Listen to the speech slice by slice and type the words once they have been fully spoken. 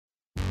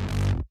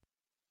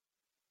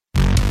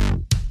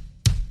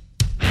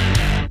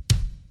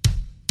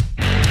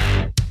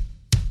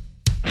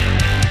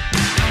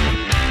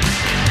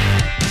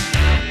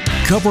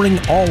covering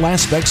all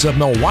aspects of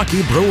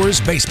Milwaukee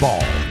Brewers baseball.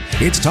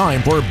 It's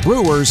time for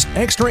Brewers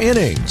Extra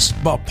Innings,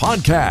 the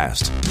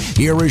podcast.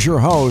 Here is your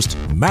host,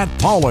 Matt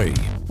Pauley.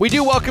 We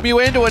do welcome you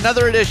into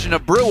another edition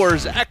of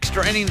Brewers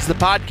Extra Innings, the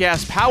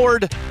podcast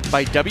powered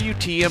by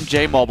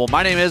WTMJ Mobile.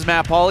 My name is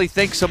Matt Pauley.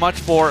 Thanks so much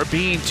for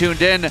being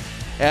tuned in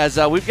as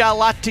we've got a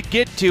lot to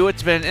get to.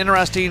 It's been an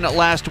interesting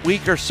last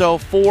week or so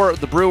for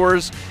the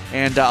Brewers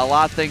and a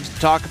lot of things to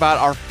talk about.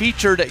 Our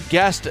featured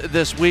guest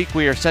this week,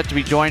 we are set to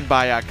be joined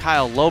by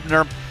Kyle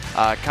Lobner.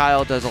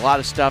 Kyle does a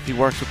lot of stuff. He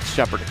works with the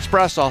Shepherd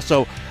Express.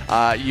 Also,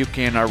 you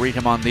can read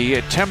him on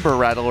the Timber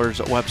Rattlers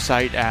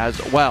website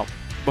as well.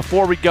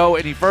 Before we go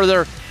any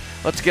further,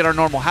 let's get our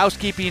normal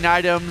housekeeping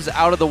items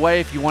out of the way.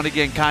 If you want to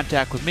get in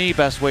contact with me,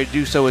 best way to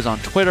do so is on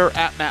Twitter,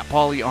 at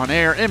MattPauley MattPauley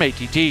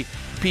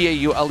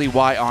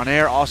on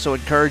air. Also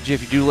encourage you,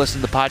 if you do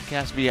listen to the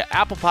podcast via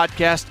Apple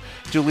Podcast,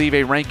 to leave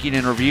a ranking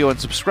and review and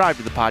subscribe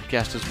to the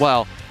podcast as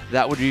well.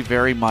 That would be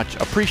very much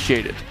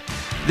appreciated.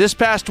 This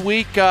past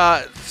week,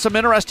 some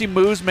interesting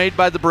moves made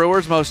by the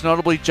Brewers. Most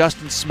notably,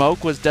 Justin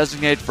Smoak was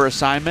designated for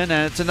assignment,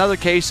 and it's another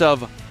case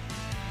of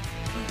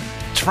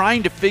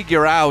trying to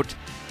figure out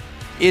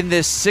in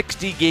this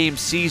 60-game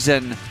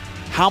season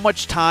how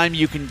much time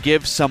you can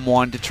give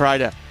someone to try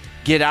to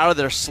get out of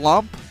their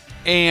slump,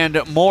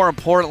 and more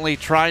importantly,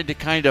 trying to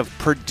kind of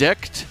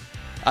predict,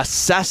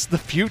 assess the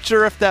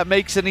future, if that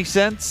makes any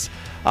sense,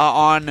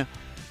 on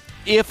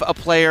if a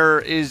player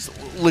is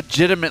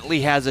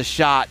legitimately has a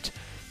shot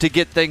to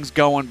get things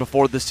going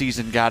before the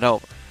season got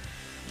over.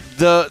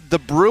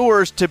 The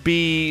Brewers, to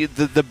be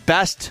the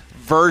best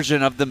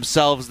version of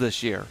themselves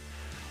this year,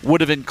 would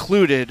have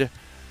included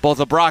both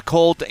a Brock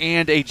Holt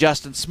and a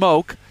Justin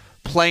Smoak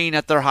playing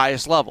at their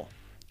highest level.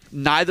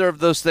 Neither of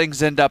those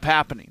things end up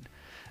happening.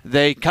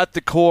 They cut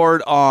the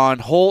cord on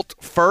Holt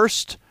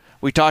first.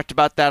 We talked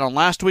about that on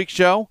last week's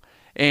show.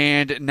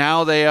 And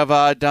now they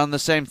have done the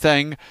same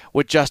thing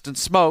with Justin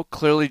Smoak,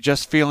 clearly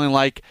just feeling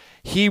like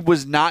he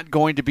was not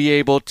going to be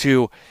able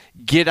to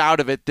get out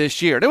of it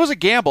this year. And it was a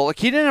gamble. Like,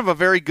 he didn't have a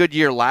very good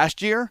year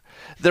last year.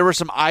 There were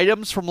some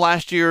items from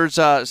last year's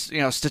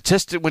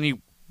statistic. When you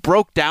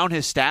broke down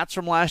his stats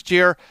from last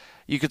year,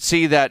 you could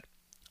see that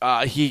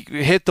he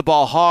hit the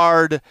ball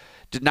hard,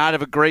 did not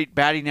have a great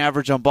batting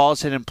average on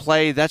balls hit in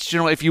play. That's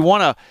generally, if you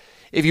want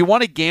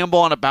to gamble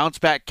on a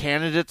bounce-back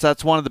candidates,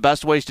 that's one of the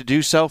best ways to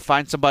do so.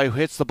 Find somebody who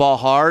hits the ball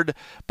hard,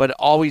 but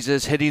always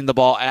is hitting the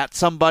ball at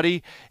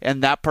somebody,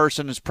 and that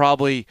person is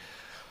probably,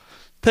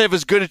 they have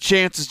as good a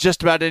chance as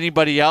just about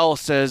anybody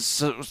else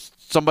as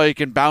somebody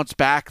can bounce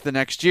back the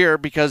next year,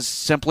 because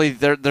simply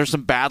there's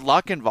some bad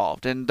luck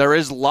involved, and there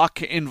is luck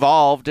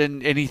involved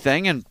in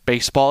anything, and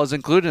baseball is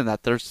included in that.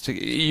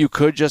 You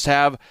could just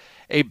have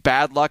a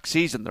bad luck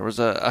season. There was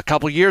a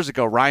couple years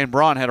ago, Ryan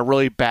Braun had a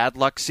really bad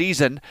luck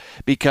season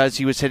because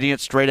he was hitting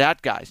it straight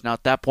at guys. Now,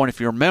 at that point, if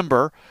you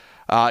remember,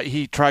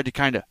 he tried to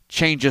kind of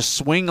change his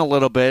swing a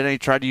little bit, and he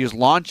tried to use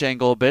launch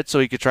angle a bit so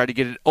he could try to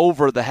get it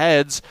over the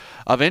heads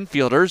of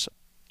infielders.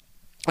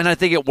 And I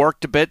think it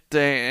worked a bit,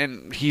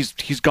 and he's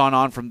gone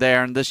on from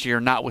there. And this year,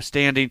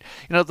 notwithstanding,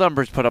 the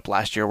numbers put up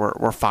last year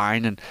were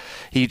fine, and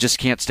he just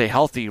can't stay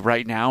healthy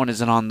right now and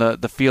isn't on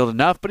the field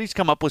enough. But he's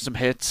come up with some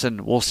hits,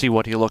 and we'll see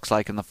what he looks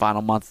like in the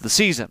final month of the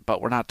season.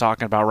 But we're not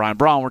talking about Ryan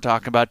Braun. We're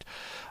talking about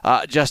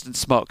Justin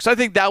Smoak. So I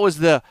think that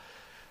was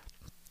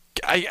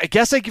I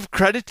guess I give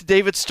credit to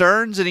David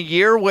Stearns in a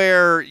year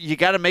where you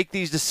got to make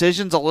these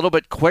decisions a little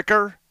bit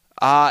quicker.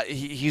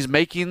 He's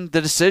making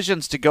the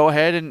decisions to go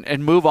ahead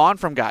and move on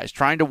from guys,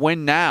 trying to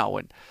win now.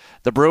 And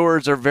the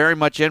Brewers are very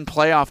much in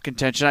playoff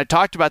contention. I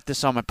talked about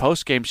this on my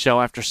postgame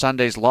show after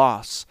Sunday's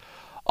loss.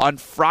 On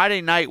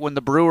Friday night when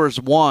the Brewers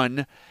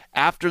won,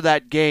 after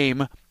that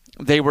game,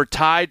 they were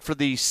tied for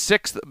the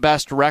 6th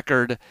best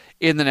record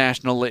in the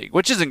National League,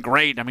 which isn't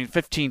great. I mean,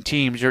 15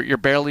 teams, you're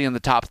barely in the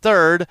top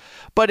third.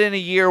 But in a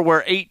year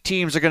where 8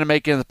 teams are going to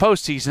make it in the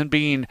postseason,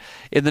 being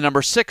in the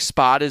number 6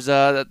 spot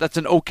that's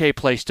an okay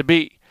place to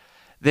be.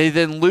 They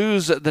then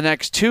lose the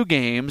next 2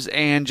 games,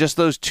 and just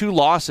those 2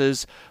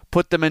 losses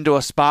put them into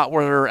a spot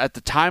where at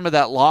the time of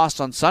that loss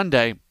on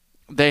Sunday,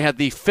 they had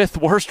the 5th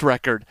worst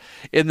record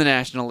in the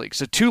National League.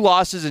 So 2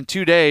 losses in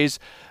 2 days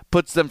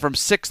puts them from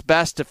 6th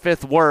best to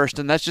 5th worst,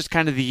 and that's just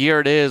kind of the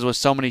year it is with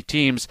so many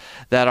teams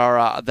that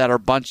are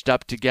bunched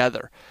up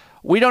together.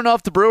 We don't know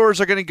if the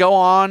Brewers are going to go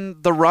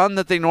on the run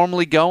that they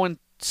normally go in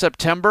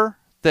September.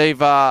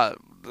 They've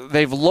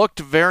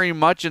looked very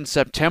much in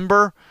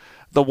September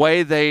the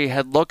way they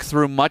had looked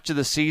through much of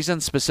the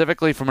season,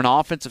 specifically from an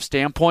offensive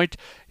standpoint.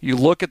 You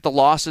look at the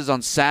losses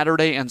on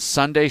Saturday and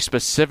Sunday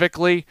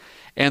specifically,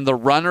 and the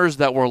runners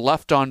that were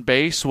left on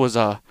base was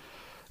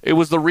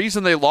the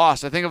reason they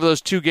lost. I think of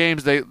those 2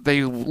 games,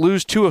 they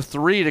lose 2 of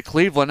 3 to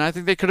Cleveland. I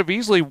think they could have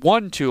easily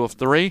won 2 of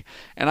 3.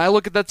 And I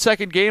look at that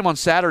second game on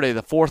Saturday,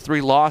 the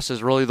 4-3 loss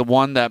is really the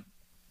one that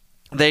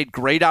they had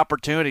great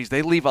opportunities.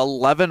 They leave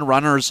 11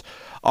 runners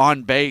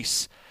on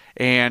base.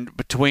 And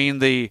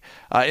between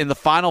in the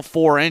final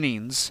 4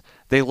 innings,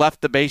 they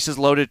left the bases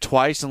loaded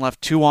twice and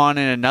left 2 on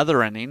in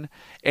another inning.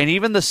 And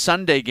even the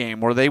Sunday game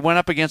where they went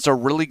up against a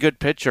really good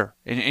pitcher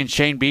in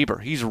Shane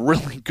Bieber. He's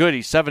really good.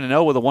 He's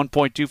 7-0 with a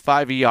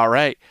 1.25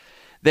 ERA.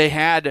 They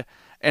had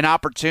an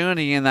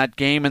opportunity in that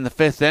game in the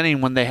 5th inning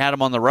when they had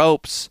him on the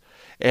ropes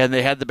and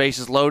they had the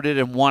bases loaded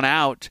and 1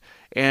 out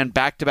and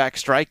back-to-back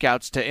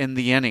strikeouts to end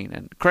the inning.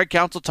 And Craig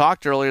Counsell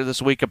talked earlier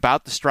this week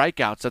about the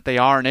strikeouts, that they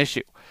are an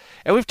issue.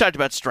 And we've talked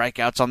about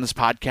strikeouts on this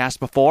podcast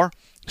before.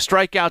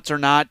 Strikeouts are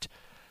not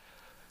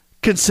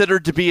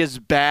considered to be as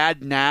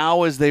bad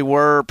now as they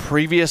were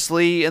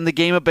previously in the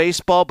game of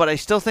baseball, but I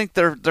still think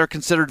they're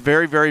considered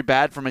very, very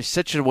bad from a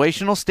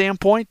situational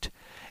standpoint.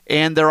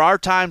 And there are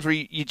times where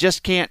you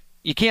just can't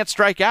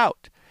strike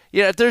out.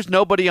 If there's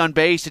nobody on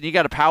base and you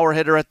got a power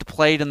hitter at the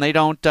plate and they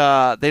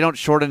don't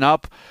shorten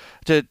up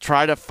to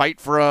try to fight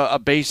for a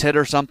base hit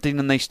or something,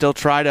 and they still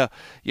try to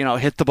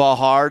hit the ball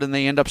hard and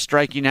they end up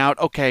striking out,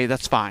 okay,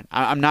 that's fine.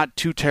 I'm not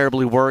too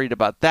terribly worried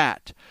about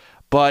that.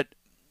 But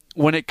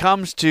when it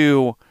comes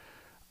to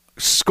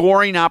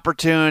scoring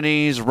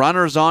opportunities,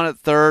 runners on at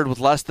third with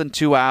less than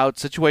 2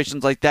 outs,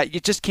 situations like that, you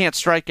just can't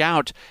strike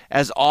out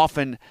as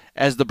often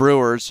as the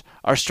Brewers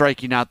are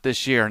striking out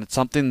this year. And it's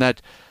something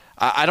that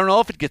I don't know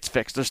if it gets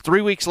fixed. There's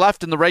 3 weeks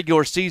left in the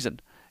regular season.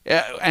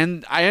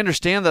 And I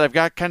understand that I've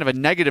got kind of a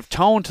negative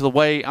tone to the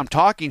way I'm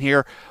talking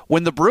here.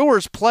 When the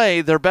Brewers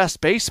play their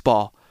best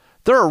baseball,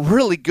 they're a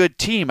really good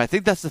team. I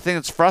think that's the thing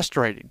that's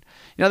frustrating.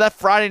 That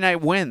Friday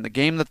night win, the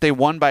game that they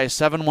won by a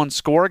 7-1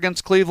 score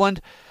against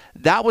Cleveland,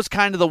 that was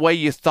kind of the way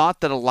you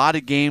thought that a lot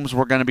of games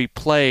were going to be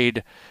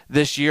played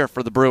this year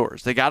for the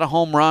Brewers. They got a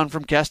home run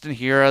from Keston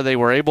Hiura. They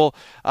were able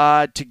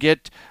to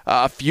get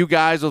a few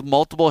guys with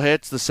multiple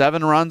hits, the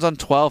 7 runs on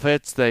 12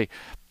 hits. They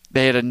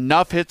had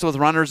enough hits with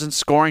runners in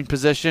scoring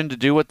position to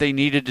do what they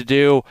needed to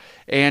do,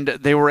 and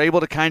they were able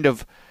to kind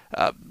of,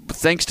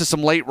 thanks to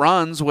some late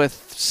runs,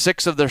 with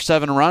 6 of their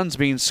 7 runs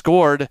being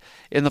scored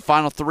in the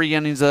final 3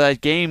 innings of that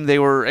game, they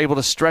were able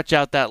to stretch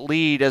out that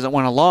lead as it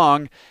went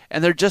along,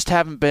 and there just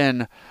haven't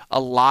been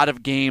a lot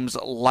of games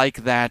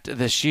like that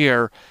this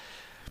year.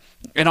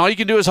 And all you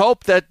can do is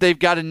hope that they've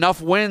got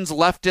enough wins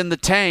left in the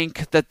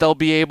tank that they'll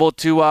be able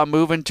to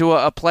move into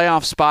a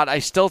playoff spot. I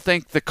still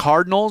think the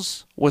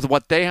Cardinals, with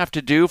what they have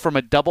to do from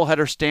a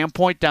doubleheader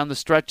standpoint down the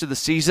stretch of the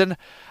season,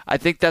 I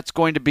think that's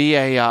going to be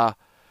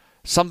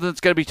something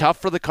that's going to be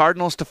tough for the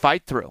Cardinals to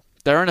fight through.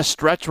 They're in a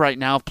stretch right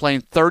now of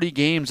playing 30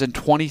 games in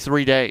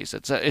 23 days.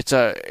 It's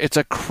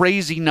a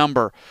crazy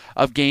number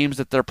of games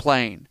that they're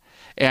playing.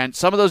 And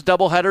some of those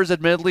doubleheaders,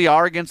 admittedly,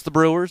 are against the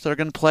Brewers. They're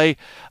going to play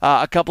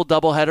a couple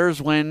doubleheaders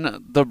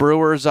when the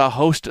Brewers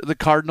host the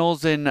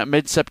Cardinals in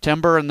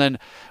mid-September. And then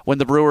when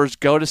the Brewers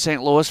go to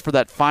St. Louis for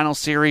that final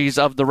series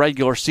of the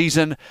regular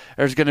season,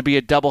 there's going to be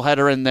a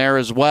doubleheader in there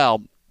as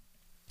well.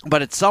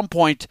 But at some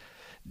point,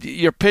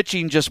 your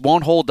pitching just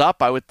won't hold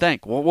up, I would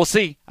think. Well, we'll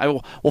see.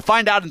 We'll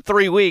find out in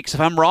 3 weeks. If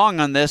I'm wrong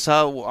on this,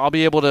 I'll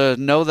be able to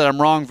know that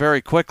I'm wrong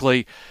very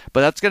quickly.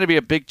 But that's going to be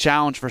a big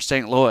challenge for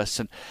St. Louis.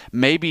 And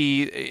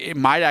maybe it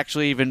might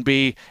actually even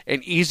be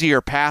an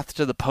easier path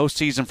to the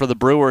postseason for the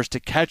Brewers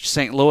to catch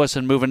St. Louis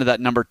and move into that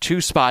number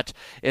 2 spot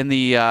in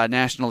the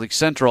National League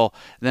Central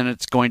than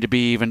it's going to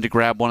be even to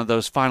grab one of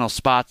those final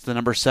spots, the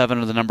number 7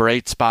 or the number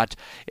 8 spot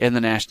in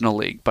the National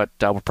League. But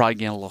we're probably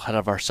getting a little ahead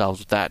of ourselves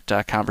with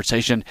that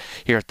conversation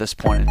here at this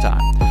point in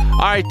time.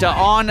 All right,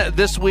 on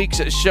this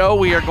week's show,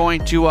 we are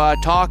going to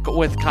talk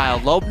with Kyle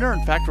Lobner.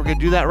 In fact, we're going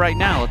to do that right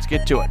now. Let's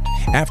get to it.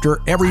 After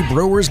every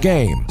Brewers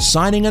game,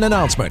 signing an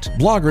announcement,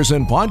 bloggers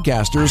and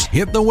podcasters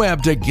hit the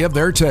web to give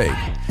their take.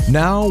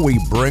 Now we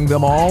bring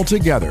them all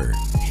together.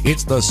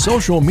 It's the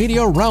Social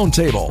Media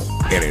Roundtable,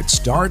 and it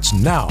starts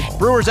now.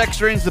 Brewers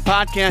Extra Innings, the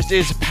podcast,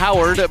 is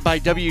powered by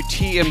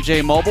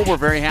WTMJ Mobile. We're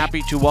very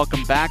happy to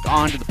welcome back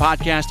onto the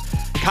podcast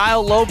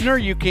Kyle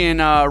Lobner. You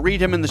can read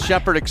him in the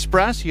Shepherd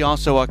Express. He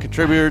also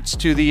contributes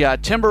to the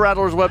Timber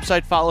Rattlers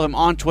website. Follow him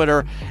on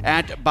Twitter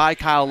at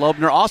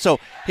 @ByKyleLobner. Also,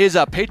 his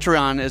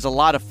Patreon is a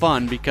lot of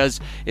fun because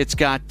it's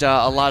got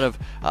a lot of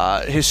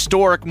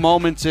historic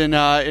moments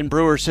in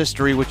Brewers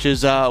history, which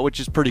is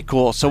pretty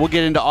cool. So we'll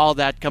get into all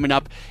that coming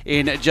up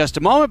in just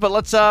a moment. But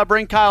let's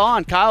bring Kyle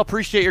on. Kyle,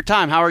 appreciate your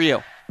time. How are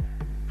you?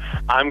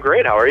 I'm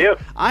great. How are you?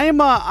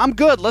 I'm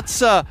good.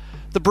 Let's.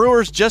 The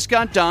Brewers just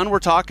got done. We're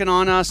talking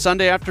on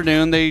Sunday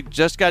afternoon. They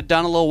just got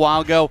done a little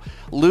while ago,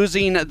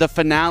 losing the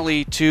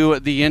finale to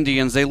the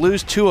Indians. They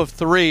lose 2 of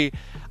 3.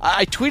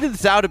 I tweeted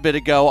this out a bit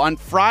ago. On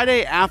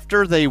Friday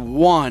after they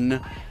won,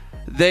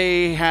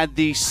 they had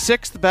the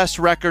 6th best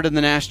record in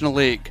the National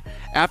League.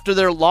 After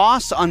their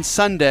loss on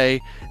Sunday,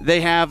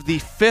 they have the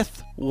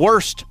 5th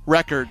worst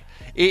record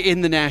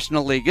in the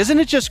National League. Isn't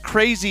it just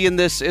crazy in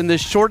this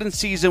shortened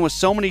season with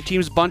so many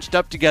teams bunched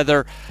up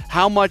together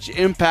how much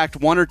impact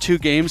 1 or 2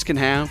 games can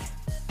have?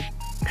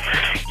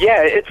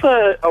 Yeah, it's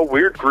a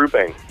weird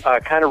grouping,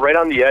 kind of right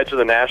on the edge of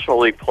the National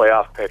League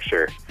playoff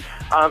picture.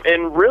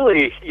 And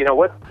really,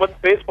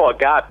 what baseball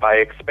got by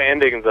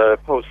expanding the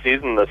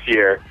postseason this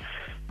year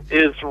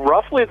is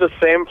roughly the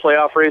same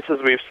playoff races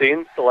we've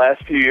seen the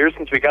last few years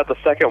since we got the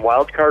second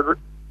wild card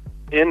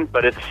in,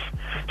 but it's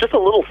just a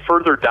little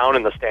further down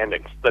in the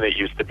standings than it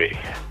used to be.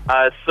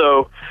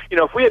 So,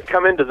 if we had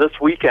come into this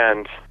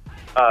weekend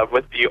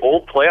with the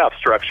old playoff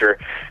structure,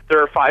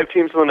 there are 5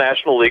 teams in the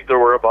National League that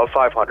were above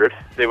 500.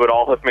 They would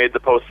all have made the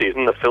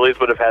postseason. The Phillies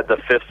would have had the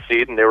 5th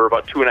seed, and they were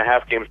about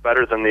 2.5 games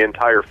better than the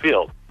entire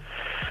field.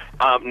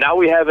 Now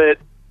we have it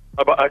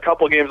about a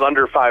couple games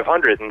under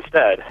 500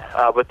 instead,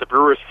 with the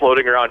Brewers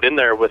floating around in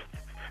there with,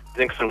 I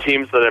think, some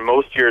teams that in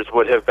most years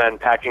would have been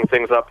packing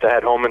things up to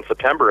head home in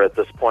September at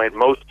this point,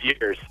 most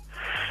years.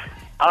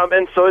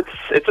 And so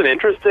it's an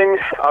interesting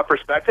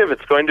perspective.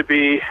 It's going to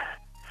be,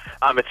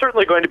 it's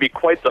certainly going to be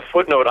quite the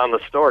footnote on the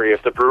story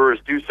if the Brewers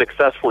do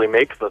successfully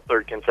make the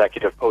 3rd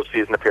consecutive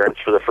postseason appearance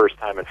for the first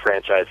time in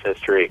franchise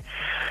history.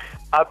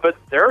 But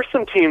there are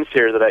some teams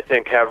here that I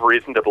think have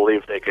reason to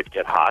believe they could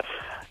get hot.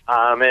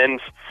 And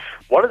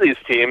one of these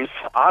teams,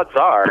 odds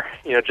are,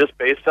 just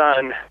based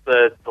on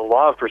the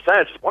law of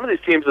percentages, one of these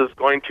teams is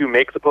going to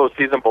make the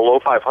postseason below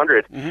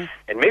 500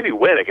 and maybe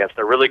win against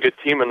a really good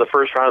team in the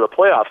first round of the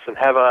playoffs and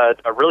have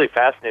a really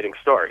fascinating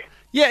story.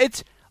 Yeah,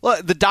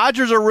 the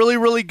Dodgers are really,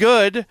 really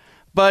good,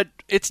 but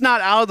it's not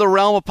out of the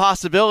realm of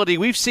possibility.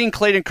 We've seen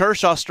Clayton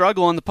Kershaw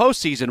struggle in the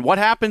postseason. What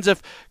happens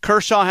if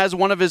Kershaw has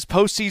one of his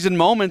postseason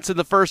moments in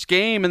the first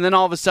game, and then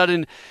all of a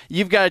sudden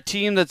you've got a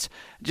team that's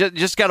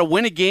just got to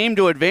win a game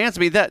to advance? I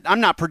mean, I'm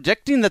not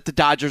predicting that the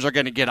Dodgers are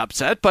going to get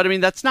upset, but I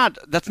mean that's not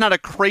a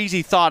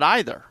crazy thought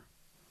either.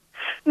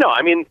 No,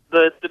 I mean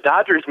the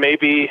Dodgers may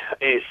be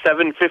a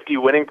 750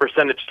 winning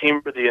percentage team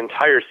for the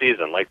entire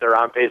season, like they're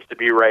on pace to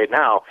be right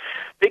now.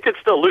 They could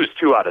still lose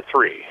 2 out of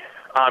 3.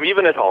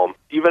 Even at home,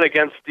 even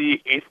against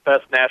the 8th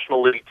best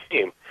National League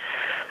team.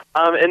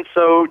 And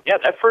so,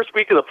 that first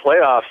week of the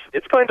playoffs,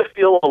 it's going to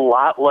feel a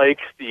lot like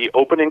the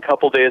opening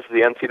couple days of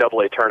the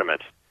NCAA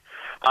tournament,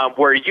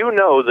 where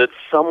that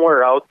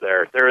somewhere out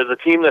there is a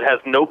team that has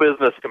no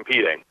business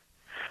competing,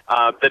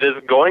 that is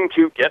going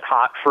to get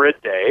hot for a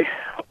day,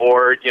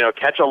 or,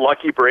 catch a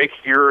lucky break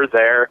here or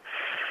there,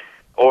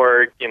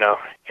 or,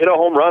 hit a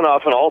home run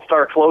off an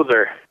all-star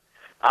closer.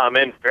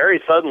 And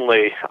very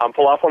suddenly,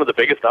 pull off one of the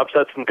biggest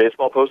upsets in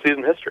baseball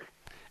postseason history.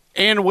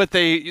 And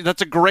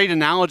that's a great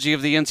analogy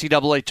of the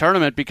NCAA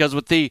tournament, because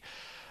with the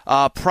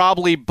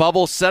probably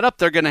bubble setup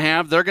they're going to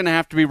have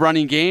to be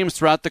running games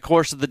throughout the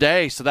course of the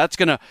day. So that's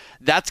gonna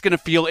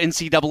feel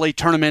NCAA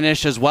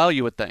tournament-ish as well,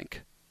 you would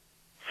think.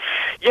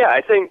 Yeah, I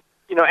think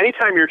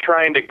anytime you're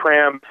trying to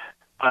cram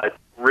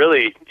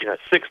really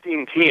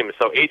 16 teams,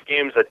 so 8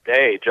 games a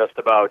day, just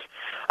about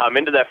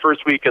into that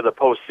first week of the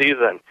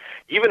postseason.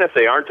 Even if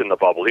they aren't in the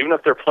bubble, even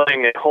if they're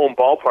playing at home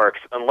ballparks,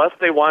 unless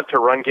they want to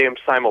run games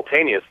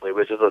simultaneously,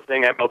 which is a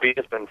thing MLB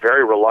has been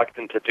very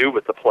reluctant to do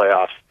with the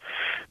playoffs,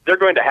 they're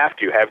going to have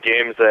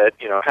games at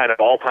kind of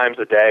all times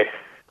a day,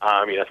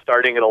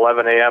 starting at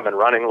 11 a.m. and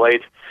running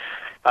late.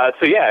 So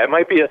it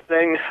might be a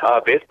thing.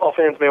 Baseball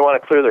fans may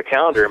want to clear their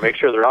calendar and make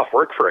sure they're off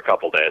work for a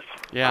couple days.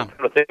 Yeah, I'm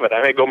trying to think, but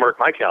I may go mark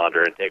my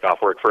calendar and take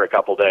off work for a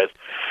couple days,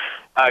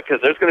 because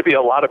there's going to be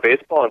a lot of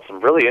baseball and some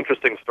really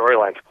interesting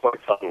storylines quite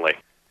suddenly.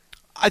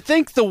 I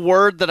think the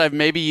word that I've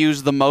maybe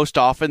used the most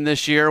often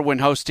this year when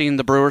hosting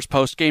the Brewers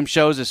post-game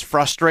shows is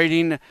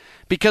frustrating,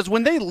 because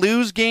when they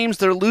lose games,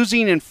 they're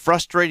losing in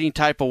frustrating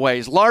type of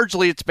ways.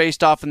 Largely it's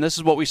based off, and this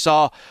is what we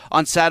saw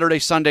on Saturday,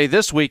 Sunday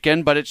this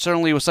weekend, but it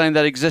certainly was something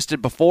that existed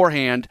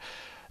beforehand.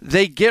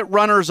 They get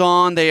runners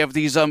on, they have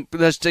these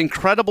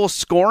incredible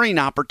scoring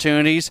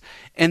opportunities,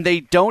 and they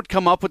don't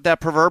come up with that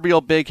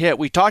proverbial big hit.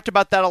 We talked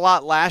about that a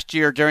lot last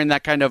year during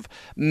that kind of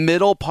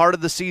middle part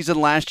of the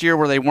season last year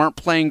where they weren't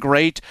playing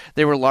great.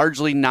 They were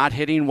largely not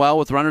hitting well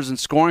with runners in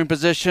scoring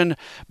position,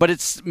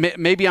 but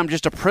maybe I'm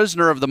just a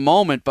prisoner of the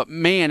moment, but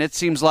man, it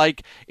seems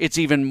like it's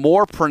even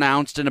more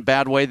pronounced in a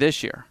bad way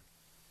this year.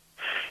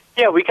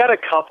 Yeah, we got a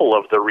couple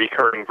of the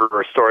recurring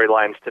Brewer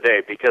storylines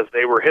today because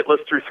they were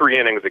hitless through 3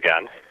 innings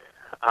again.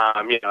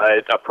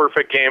 A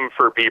perfect game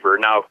for Bieber.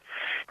 Now,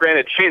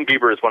 granted, Shane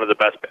Bieber is one of the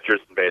best pitchers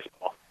in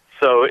baseball.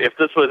 So if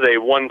this was a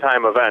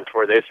one-time event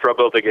where they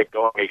struggled to get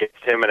going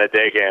against him in a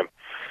day game,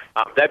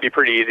 that'd be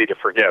pretty easy to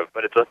forgive.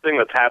 But it's a thing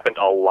that's happened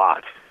a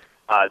lot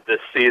this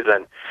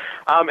season.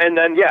 And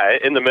then,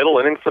 in the middle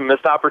innings, some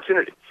missed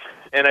opportunities.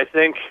 And I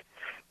think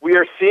we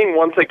are seeing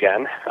once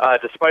again,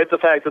 despite the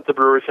fact that the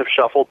Brewers have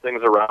shuffled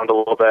things around a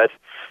little bit,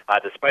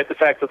 despite the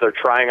fact that they're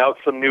trying out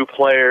some new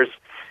players,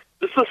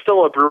 this is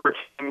still a Brewer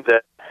team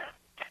that,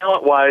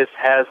 talent-wise,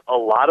 has a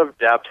lot of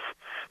depth,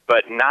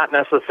 but not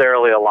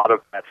necessarily a lot of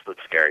bets that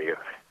scare you.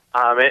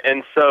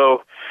 And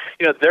so,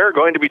 there are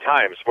going to be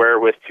times where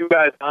with 2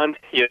 guys on,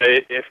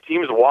 if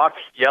teams walk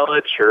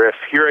Yelich or if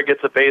Hira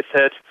gets a base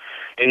hit,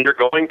 and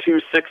you're going to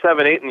 6,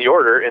 7, 8 in the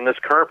order in this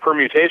current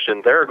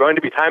permutation, there are going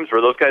to be times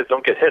where those guys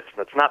don't get hits,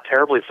 and it's not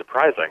terribly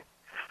surprising.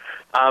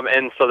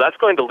 And so that's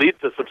going to lead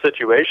to some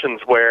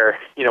situations where,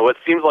 what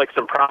seems like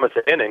some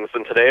promising innings,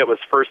 and today it was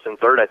first and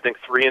third, I think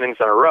 3 innings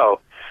in a row,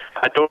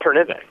 don't turn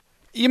into anything.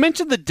 You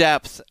mentioned the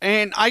depth,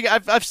 and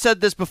I've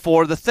said this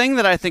before. The thing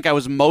that I think I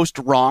was most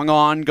wrong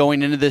on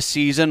going into this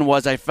season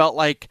was I felt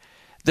like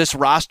this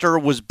roster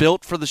was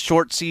built for the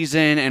short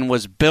season and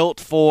was built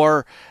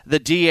for the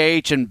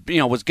DH and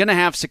was going to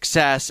have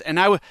success. And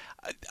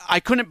I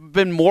couldn't have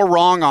been more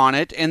wrong on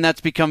it, and that's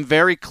become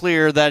very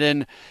clear that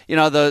in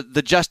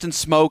the Justin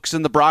Smokes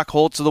and the Brock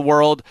Holtz of the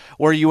world,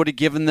 where you would have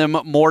given them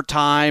more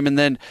time, and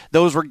then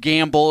those were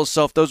gambles.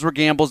 So if those were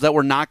gambles that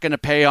were not going to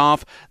pay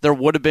off, there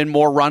would have been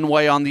more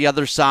runway on the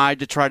other side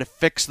to try to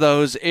fix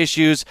those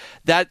issues.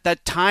 That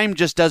time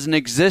just doesn't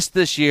exist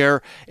this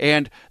year,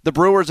 and the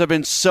Brewers have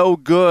been so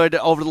good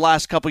over the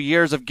last couple of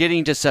years of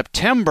getting to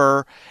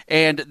September,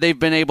 and they've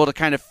been able to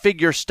kind of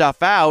figure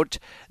stuff out.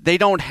 They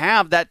don't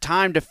have that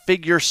time to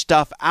figure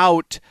stuff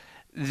out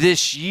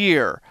this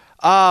year.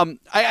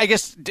 I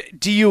guess,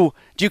 do you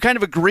kind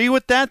of agree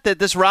with that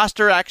this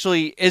roster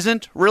actually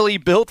isn't really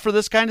built for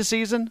this kind of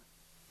season?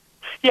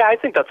 Yeah, I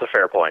think that's a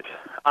fair point.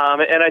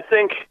 And I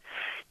think,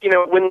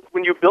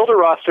 when you build a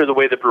roster the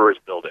way the Brewers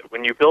build it,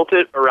 when you built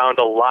it around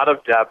a lot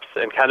of depth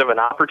and kind of an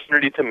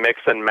opportunity to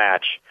mix and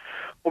match,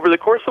 over the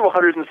course of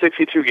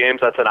 162 games,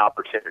 that's an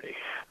opportunity.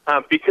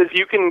 Because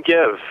you can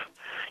give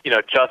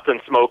Justin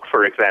Smoke,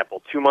 for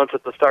example, 2 months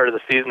at the start of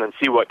the season and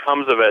see what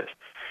comes of it.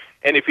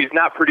 And if he's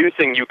not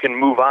producing, you can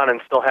move on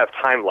and still have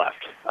time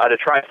left to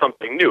try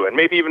something new, and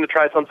maybe even to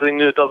try something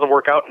new that doesn't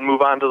work out and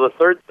move on to the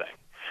third thing.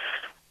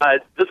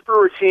 This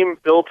Brewer team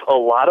built a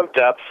lot of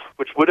depth,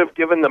 which would have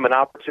given them an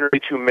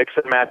opportunity to mix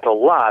and match a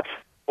lot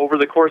over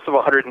the course of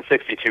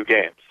 162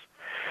 games.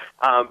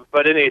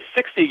 But in a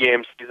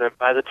 60-game season,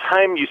 by the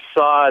time you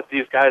saw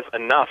these guys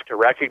enough to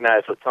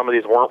recognize that some of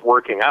these weren't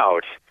working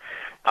out,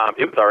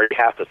 it was already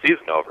half the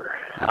season over.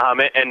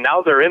 And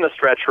now they're in a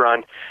stretch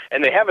run,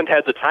 and they haven't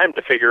had the time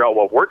to figure out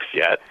what works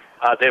yet.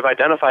 They've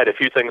identified a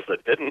few things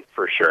that didn't,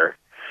 for sure.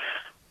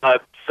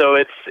 So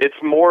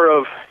it's more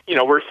of,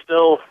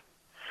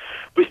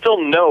 we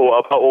still know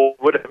about what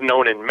we would have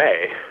known in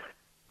May,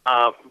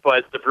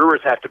 but the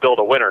Brewers have to build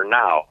a winner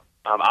now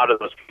out of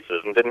those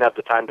pieces and didn't have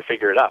the time to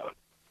figure it out.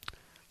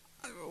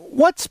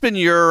 What's been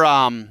your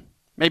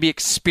maybe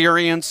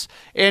experience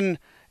and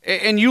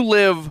you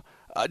live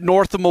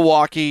north of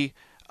Milwaukee?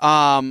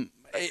 I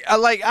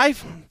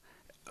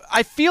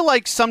feel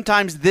like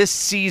sometimes this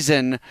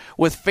season,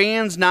 with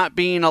fans not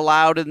being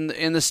allowed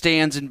in the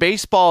stands, and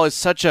baseball is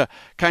such a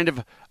kind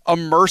of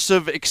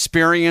immersive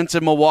experience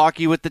in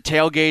Milwaukee with the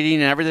tailgating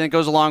and everything that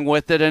goes along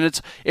with it, and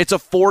it's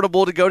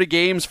affordable to go to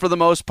games for the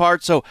most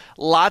part, so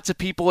lots of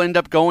people end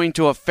up going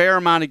to a fair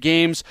amount of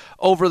games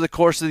over the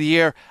course of the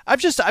year.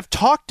 I've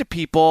talked to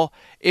people,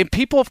 and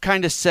people have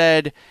kind of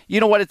said, you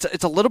know what,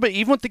 it's a little bit,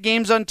 even with the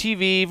games on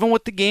TV, even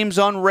with the games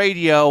on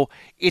radio,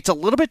 it's a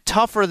little bit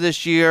tougher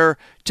this year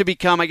to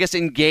become, I guess,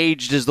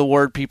 engaged is the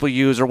word people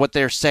use, or what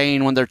they're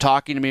saying when they're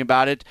talking to me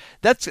about it.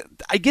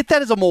 I get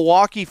that as a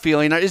Milwaukee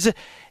feeling.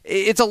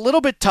 It's a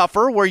little bit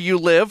tougher where you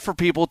live for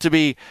people to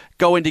be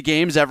going to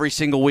games every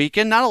single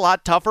weekend. Not a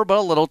lot tougher, but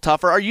a little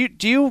tougher.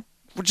 Do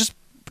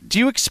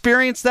you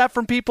experience that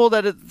from people,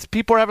 that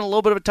people are having a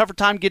little bit of a tougher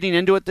time getting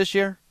into it this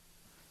year?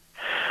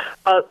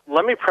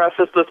 Let me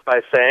preface this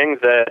by saying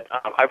that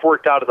I've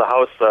worked out of the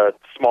house a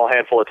small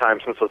handful of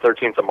times since the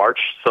 13th of March,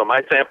 so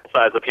my sample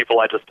size of people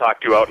I just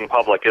talked to out in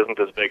public isn't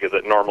as big as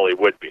it normally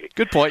would be.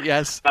 Good point.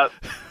 Yes.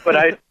 But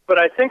I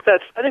think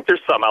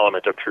there's some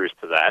element of truth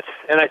to that,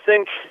 and I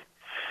think,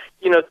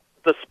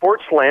 the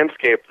sports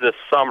landscape this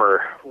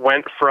summer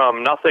went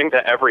from nothing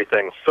to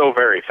everything so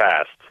very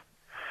fast.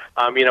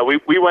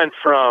 We went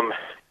from,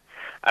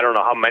 I don't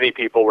know how many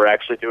people were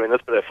actually doing this,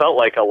 but it felt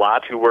like a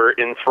lot who were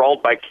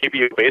enthralled by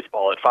KBO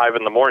baseball at 5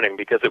 in the morning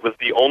because it was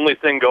the only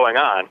thing going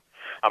on.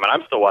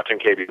 I'm still watching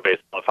KBO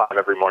baseball at 5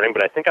 every morning,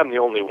 but I think I'm the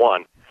only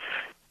one.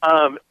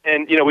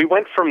 We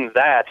went from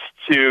that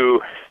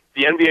to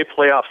the NBA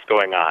playoffs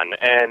going on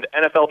and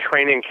NFL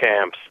training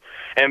camps,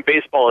 and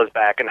baseball is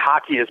back and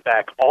hockey is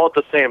back all at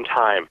the same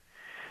time.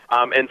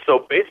 And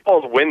so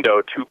baseball's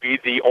window to be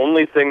the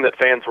only thing that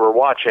fans were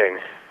watching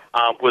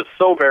was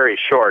so very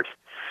short.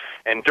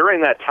 And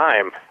during that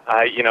time,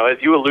 as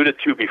you alluded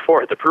to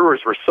before, the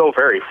Brewers were so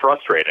very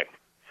frustrating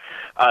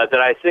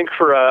that I think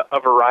for a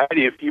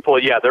variety of people,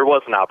 there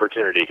was an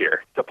opportunity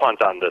here to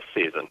punt on this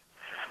season.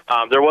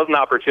 There was an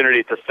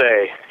opportunity to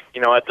say,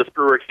 this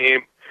Brewer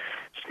team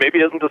just maybe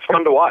isn't as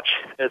fun to watch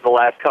as the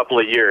last couple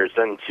of years,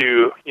 and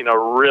to,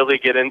 really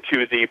get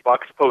into the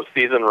Bucks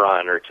postseason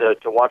run, or to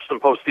watch some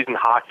postseason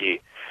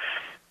hockey.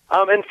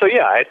 And so,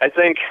 I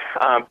think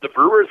the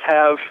Brewers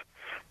have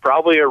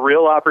probably a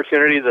real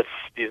opportunity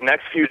these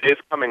next few days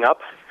coming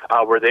up,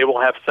 where they will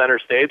have center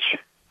stage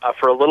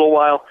for a little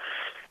while,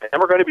 and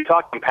then we're going to be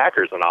talking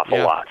Packers an awful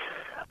lot.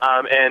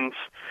 And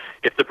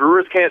if the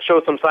Brewers can't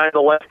show some signs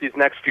of life these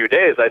next few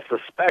days, I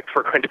suspect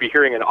we're going to be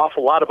hearing an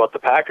awful lot about the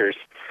Packers,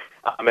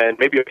 and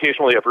maybe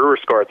occasionally a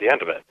Brewers score at the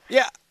end of it.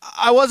 Yeah,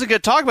 I wasn't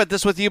going to talk about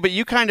this with you, but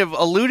you kind of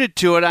alluded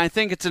to it. I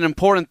think it's an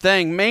important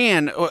thing.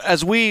 Man,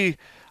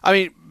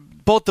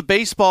 both both the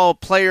baseball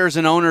players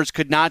and owners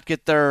could not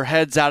get their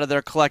heads out of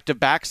their collective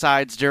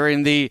backsides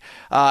during the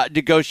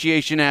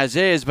negotiation as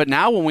is. But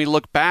now when we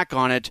look back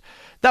on it,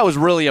 that was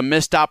really a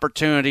missed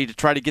opportunity to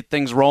try to get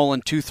things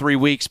rolling 2-3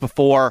 weeks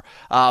before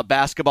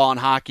basketball and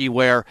hockey,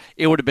 where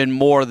it would have been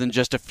more than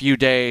just a few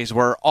days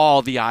where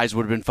all the eyes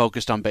would have been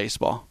focused on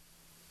baseball.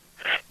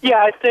 Yeah,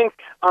 I think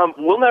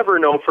we'll never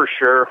know for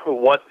sure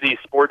what the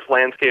sports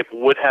landscape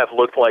would have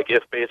looked like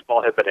if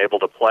baseball had been able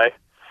to play.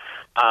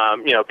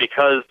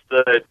 Because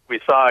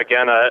we saw,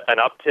 again, an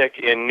uptick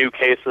in new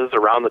cases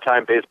around the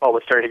time baseball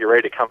was starting to get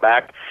ready to come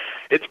back.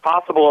 It's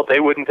possible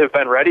they wouldn't have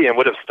been ready and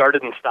would have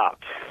started and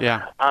stopped.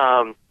 Yeah.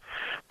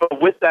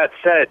 But with that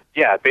said,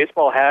 yeah,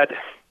 baseball had,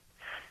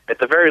 at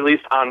the very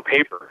least on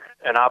paper,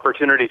 an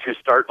opportunity to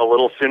start a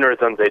little sooner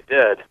than they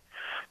did.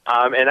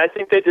 And I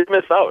think they did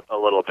miss out a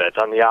little bit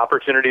on the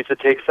opportunity to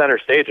take center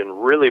stage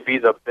and really be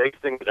the big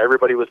thing that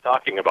everybody was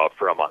talking about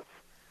for a month.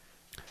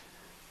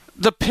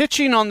 The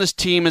pitching on this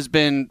team has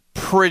been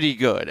pretty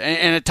good,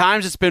 and at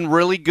times it's been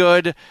really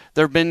good.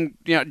 There have been,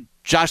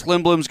 Josh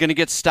Lindblom's going to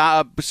get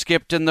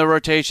skipped in the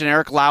rotation.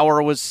 Eric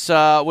Lauer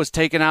was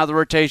taken out of the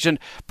rotation.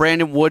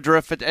 Brandon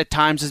Woodruff at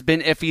times has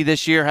been iffy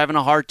this year, having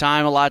a hard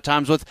time a lot of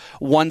times with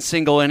one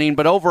single inning.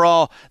 But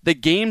overall, the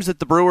games that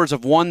the Brewers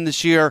have won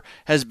this year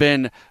has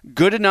been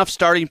good enough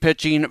starting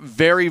pitching,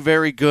 very,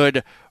 very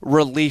good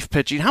relief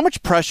pitching. How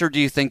much pressure do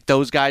you think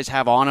those guys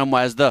have on them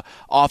as the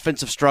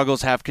offensive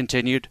struggles have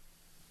continued?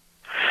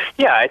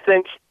 Yeah, I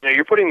think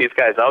you're putting these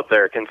guys out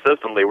there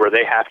consistently where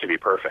they have to be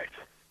perfect.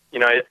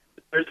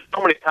 There's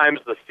so many times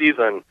this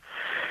season,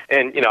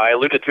 and I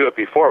alluded to it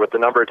before with the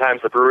number of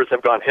times the Brewers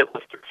have gone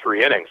hitless through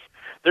 3 innings.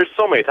 There's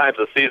so many times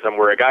this season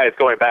where a guy is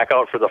going back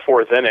out for the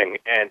 4th inning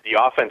and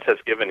the offense has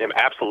given him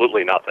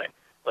absolutely nothing.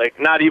 Like,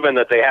 not even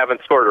that they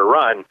haven't scored a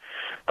run.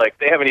 Like,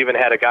 they haven't even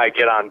had a guy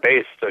get on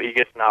base, so he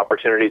gets an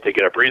opportunity to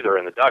get a breather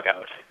in the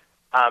dugout.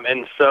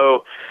 And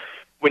so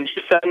when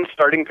you send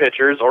starting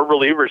pitchers, or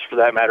relievers for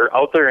that matter,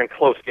 out there in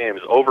close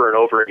games over and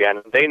over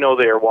again, they know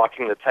they are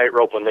walking the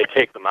tightrope when they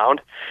take the mound,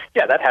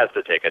 yeah, that has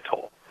to take a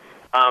toll.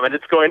 And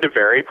it's going to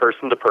vary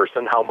person to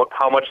person how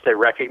much they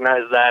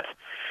recognize that,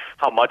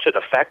 how much it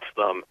affects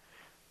them.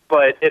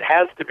 But it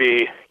has to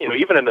be,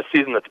 even in a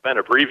season that's been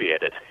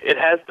abbreviated, it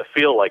has to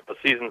feel like the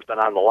season's been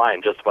on the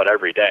line just about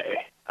every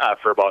day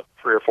for about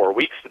 3 or 4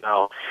 weeks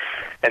now.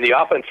 And the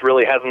offense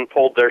really hasn't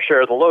pulled their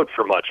share of the load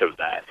for much of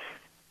that.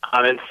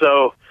 And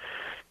so,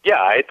 yeah,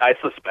 I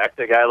suspect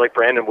a guy like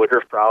Brandon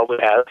Woodruff probably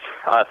has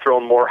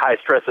thrown more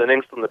high-stress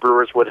innings than the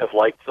Brewers would have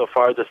liked so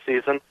far this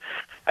season.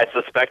 I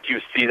suspect you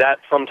see that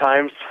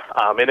sometimes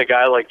in a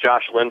guy like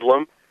Josh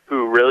Lindblom,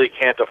 who really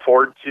can't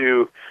afford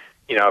to,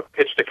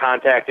 pitch to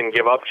contact and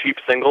give up cheap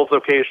singles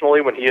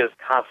occasionally when he is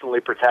constantly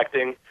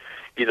protecting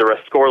either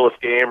a scoreless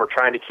game or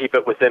trying to keep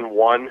it within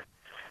 1.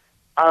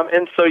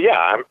 And so,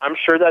 yeah, I'm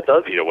sure that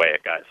does eat away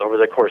at guys over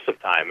the course of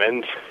time.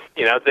 And,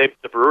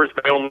 the Brewers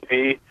may only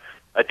be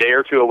a day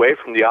or 2 away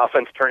from the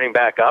offense turning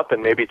back up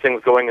and maybe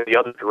things going in the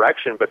other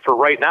direction. But for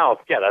right now,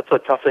 yeah, that's a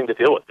tough thing to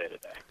deal with day to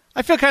day.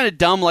 I feel kind of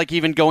dumb, like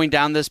even going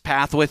down this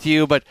path with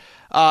you, but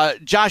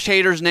Josh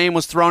Hader's name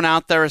was thrown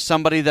out there as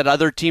somebody that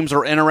other teams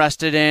were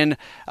interested in.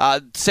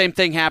 Same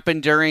thing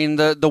happened during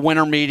the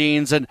winter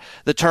meetings, and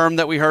the term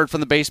that we heard from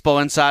the baseball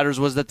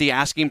insiders was that the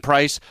asking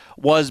price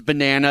was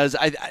bananas.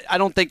 I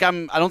don't think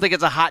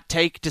it's a hot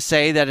take to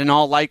say that in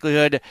all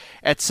likelihood,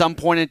 at some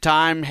point in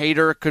time,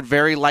 Hader could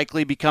very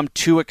likely become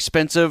too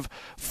expensive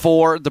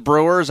for the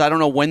Brewers. I don't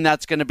know when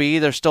that's going to be.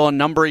 There's still a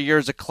number of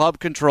years of club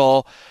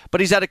control,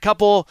 but he's had a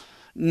couple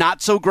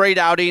not so great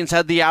outings.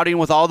 Had the outing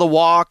with all the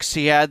walks.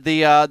 He had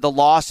the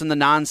loss in the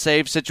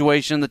non-save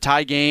situation, the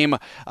tie game.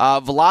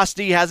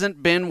 Velocity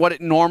hasn't been what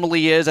it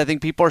normally is. I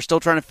think people are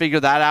still trying to figure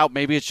that out.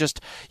 Maybe it's just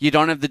you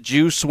don't have the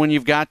juice when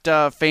you've got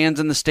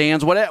fans in the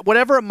stands.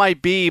 Whatever it might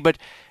be, but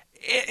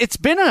it's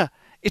been an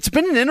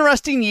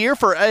interesting year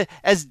for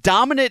as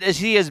dominant as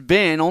he has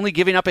been, only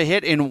giving up a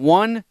hit in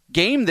 1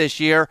 game this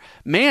year.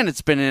 Man,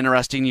 it's been an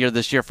interesting year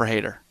this year for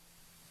Hader.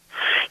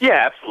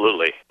 Yeah,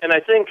 absolutely. And I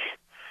think,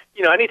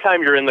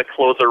 anytime you're in the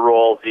closer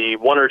role, the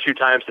 1 or 2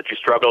 times that you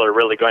struggle are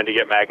really going to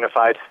get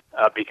magnified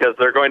because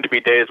there are going to be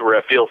days where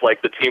it feels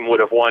like the team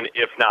would have won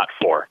if not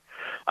for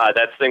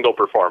that single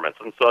performance.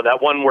 And so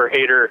that one where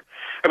Hader,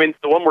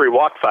 the one where he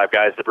walked 5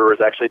 guys, the Brewers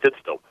actually did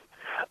still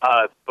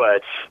win.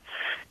 But,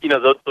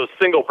 those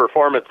single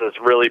performances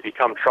really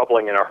become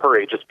troubling in a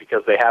hurry just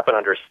because they happen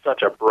under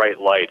such a bright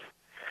light.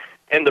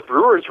 And the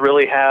Brewers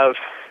really have,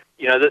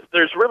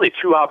 there's really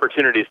 2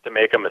 opportunities to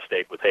make a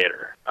mistake with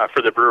Hader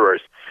for the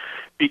Brewers.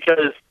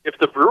 Because if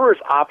the Brewers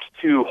opt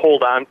to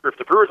hold on, or if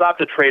the Brewers opt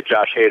to trade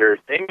Josh Hader,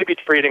 they may be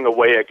trading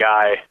away a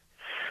guy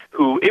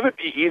who it would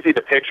be easy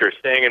to picture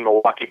staying in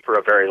Milwaukee for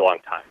a very long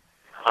time.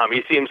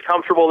 He seems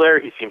comfortable there.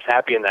 He seems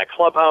happy in that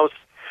clubhouse.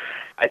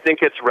 I think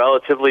it's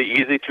relatively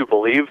easy to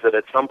believe that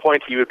at some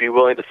point he would be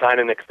willing to sign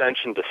an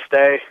extension to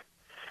stay.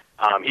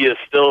 He is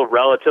still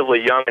relatively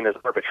young in his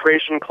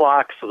arbitration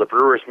clock, so the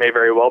Brewers may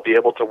very well be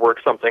able to work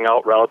something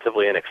out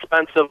relatively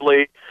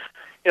inexpensively.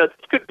 this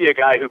could be a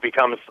guy who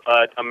becomes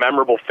a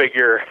memorable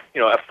figure,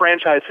 a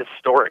franchise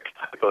historic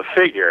type of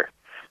figure,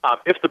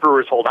 if the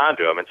Brewers hold on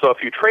to him. And so if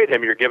you trade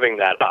him, you're giving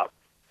that up.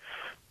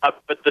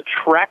 But the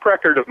track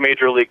record of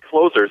Major League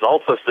closers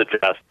also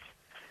suggests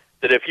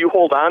that if you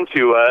hold on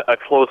to a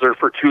closer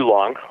for too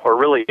long, or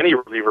really any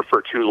reliever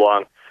for too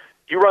long,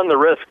 you run the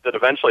risk that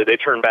eventually they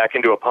turn back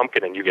into a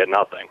pumpkin and you get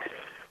nothing.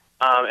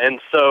 And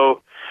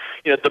so,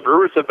 the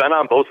Brewers have been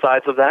on both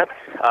sides of that.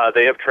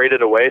 They have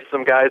traded away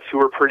some guys who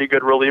were pretty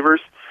good relievers.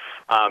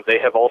 They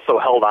have also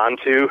held on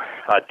to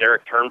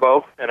Derek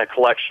Turnbow and a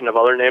collection of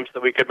other names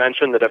that we could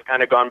mention that have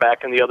kind of gone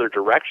back in the other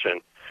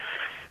direction.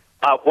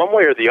 One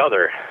way or the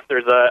other,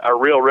 there's a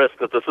real risk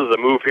that this is a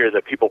move here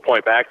that people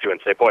point back to and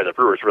say, boy, the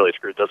Brewers really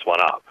screwed this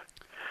one up.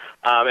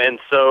 And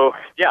so,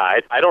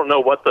 I don't know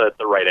what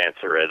the right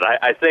answer is.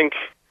 I think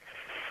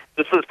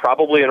this is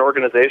probably an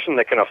organization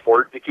that can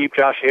afford to keep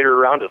Josh Hader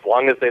around as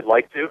long as they'd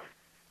like to.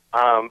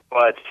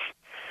 But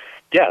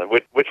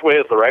which way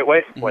is the right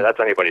way? Boy, that's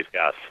anybody's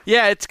guess.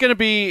 Yeah, it's gonna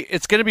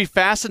be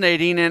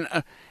fascinating,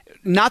 and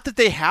not that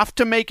they have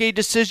to make a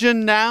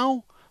decision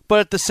now, but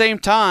at the same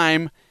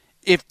time,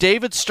 if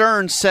David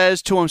Stern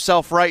says to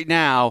himself right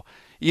now,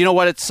 you know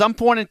what, at some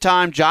point in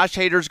time, Josh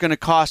Hader's going to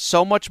cost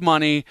so much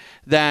money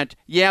that,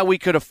 we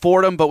could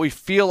afford him, but we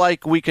feel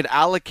like we could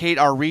allocate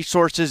our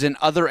resources in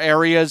other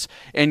areas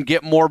and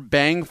get more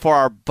bang for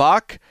our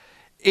buck.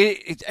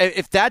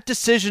 If that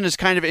decision has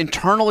kind of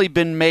internally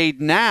been made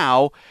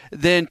now,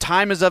 then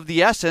time is of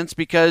the essence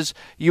because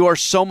you are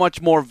so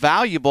much more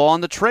valuable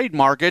on the trade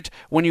market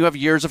when you have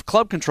years of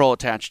club control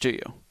attached to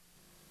you.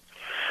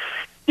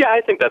 Yeah, I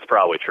think that's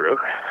probably true.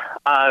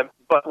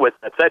 But with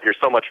that said, you're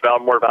so much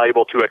more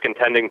valuable to a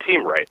contending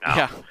team right now.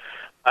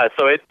 Yeah.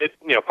 So it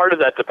part of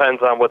that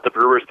depends on what the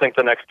Brewers think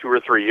the next 2 or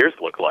 3 years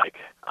look like.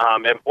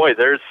 And boy,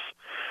 there's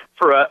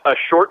for a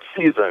short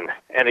season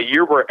and a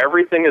year where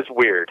everything is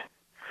weird.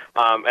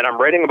 And I'm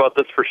writing about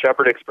this for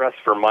Shepherd Express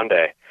for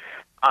Monday.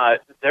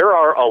 There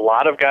are a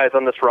lot of guys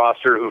on this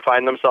roster who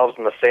find themselves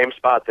in the same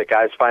spot that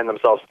guys find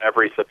themselves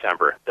every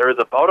September. There is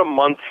about a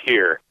month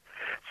here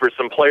for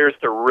some players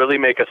to really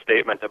make a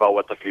statement about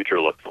what the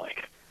future looks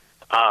like.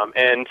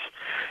 And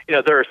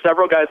there are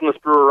several guys in this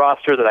Brewer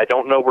roster that I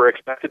don't know were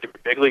expected to be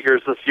big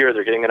leaguers this year.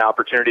 They're getting an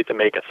opportunity to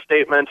make a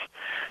statement.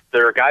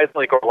 There are guys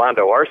like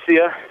Orlando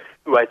Arcia,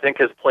 who I think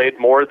has played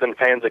more than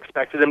fans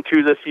expected him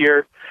to this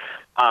year.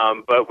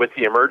 But with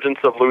the emergence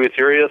of Luis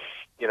Urias,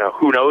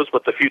 who knows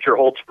what the future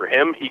holds for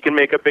him. He can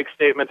make a big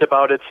statement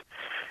about it.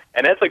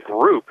 And as a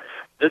group,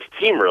 this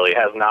team really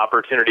has an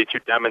opportunity to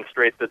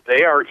demonstrate that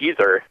they are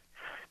either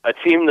a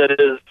team that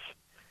is,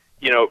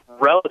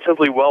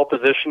 relatively well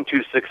positioned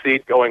to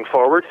succeed going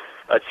forward,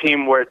 a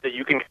team where that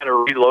you can kind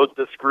of reload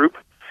this group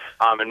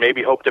and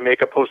maybe hope to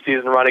make a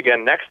postseason run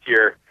again next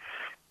year,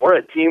 or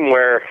a team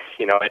where,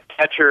 at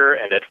catcher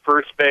and at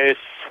first base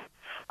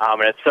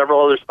and at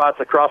several other spots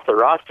across the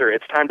roster,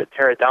 it's time to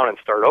tear it down and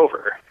start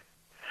over.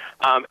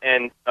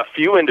 And a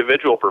few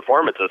individual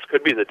performances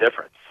could be the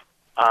difference.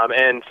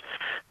 And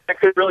that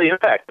could really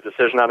impact the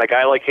decision on a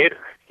guy like Hader,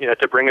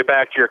 to bring it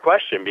back to your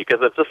question, because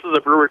if this is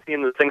a Brewer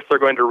team that thinks they're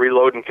going to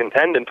reload and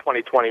contend in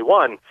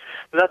 2021, then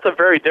that's a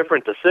very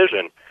different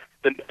decision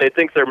than they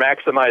think they're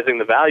maximizing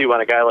the value on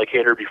a guy like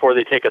Hader before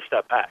they take a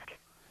step back.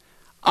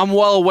 I'm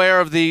well aware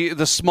of the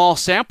small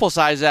sample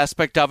size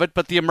aspect of it,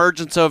 but the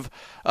emergence of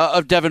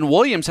Devin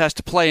Williams has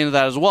to play into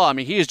that as well. I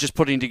mean, he is just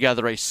putting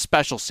together a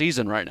special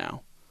season right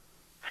now.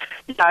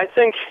 Yeah, I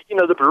think,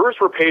 the Brewers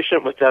were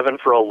patient with Devin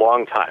for a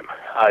long time.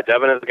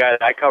 Devin is the guy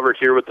that I covered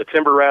here with the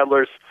Timber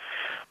Rattlers.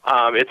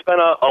 It's been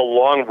a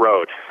long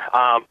road,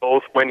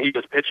 both when he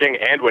was pitching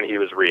and when he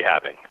was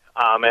rehabbing.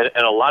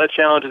 And a lot of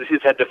challenges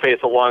he's had to face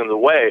along the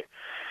way.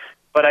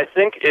 But I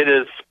think it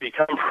has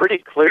become pretty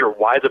clear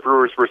why the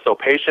Brewers were so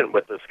patient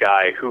with this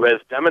guy who has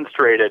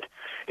demonstrated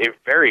a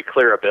very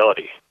clear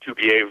ability to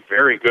be a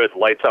very good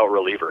lights-out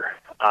reliever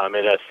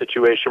in a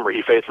situation where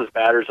he faces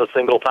batters a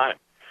single time.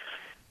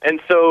 And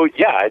so,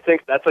 I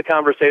think that's a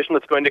conversation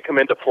that's going to come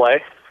into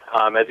play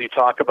as you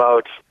talk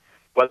about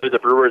whether the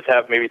Brewers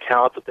have maybe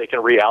talent that they can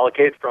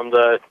reallocate from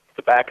the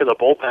back of the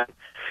bullpen.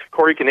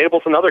 Corey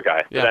Knebel's another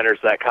guy that enters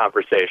that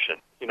conversation.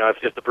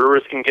 If the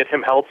Brewers can get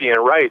him healthy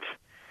and right,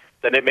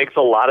 then it makes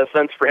a lot of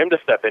sense for him to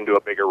step into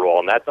a bigger role,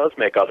 and that does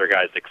make other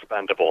guys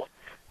expendable.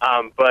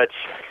 But,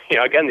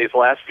 again, these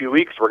last few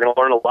weeks, we're going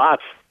to learn a lot,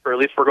 or at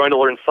least we're going to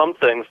learn some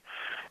things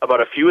about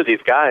a few of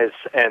these guys,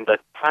 and the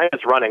time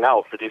is running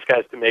out for these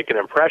guys to make an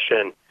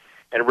impression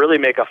and really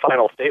make a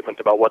final statement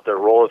about what their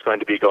role is going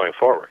to be going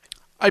forward.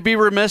 I'd be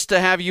remiss to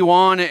have you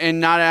on and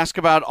not ask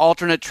about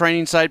alternate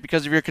training site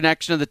because of your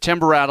connection to the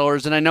Timber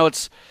Rattlers, and I know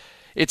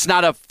it's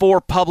not a for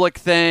public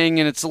thing,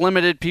 and it's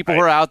limited people who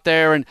are out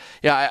there. And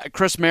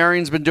Chris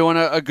Marion's been doing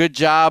a good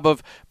job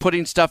of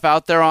putting stuff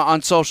out there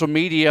on social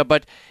media.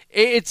 But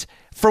it's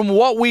from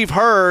what we've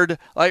heard,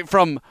 like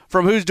from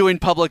who's doing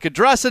public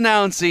address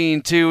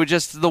announcing to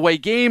just the way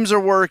games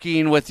are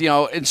working with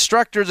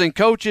instructors and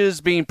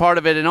coaches being part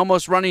of it, and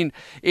almost running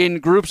in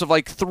groups of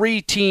like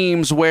 3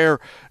 teams where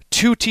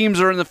two teams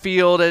are in the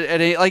field,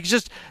 like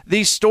just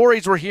these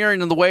stories we're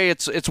hearing and the way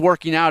it's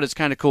working out is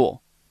kind of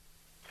cool.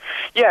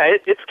 Yeah,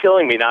 it's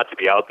killing me not to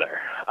be out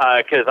there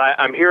because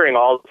I'm hearing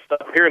all the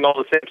stuff, hearing all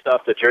the same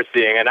stuff that you're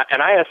seeing, and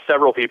I asked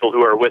several people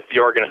who are with the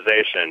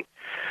organization,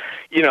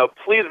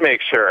 please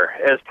make sure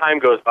as time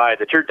goes by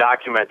that you're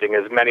documenting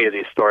as many of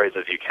these stories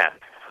as you can,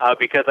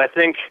 because I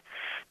think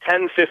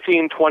 10,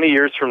 15, 20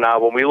 years from now,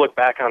 when we look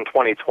back on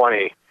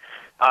 2020,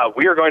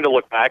 we are going to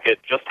look back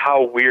at just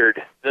how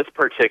weird this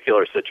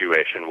particular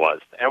situation was,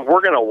 and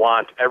we're going to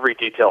want every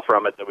detail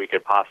from it that we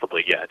could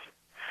possibly get.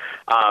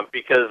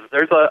 Because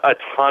there's a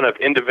ton of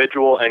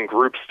individual and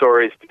group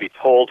stories to be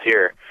told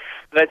here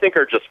that I think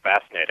are just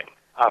fascinating.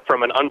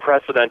 From an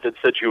unprecedented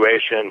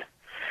situation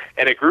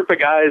and a group of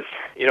guys,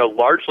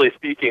 largely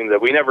speaking,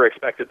 that we never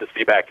expected to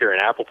see back here in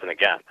Appleton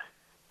again.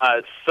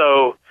 I've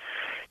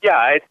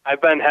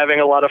been having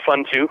a lot of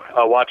fun, too,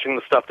 watching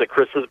the stuff that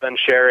Chris has been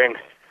sharing,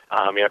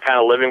 kind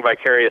of living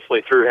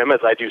vicariously through him as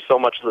I do so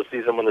much of the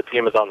season when the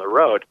team is on the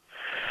road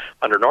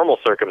under normal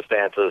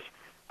circumstances.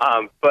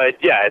 But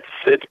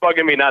it's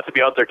bugging me not to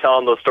be out there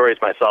telling those stories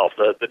myself.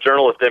 The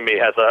journalist in me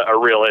has a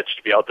real itch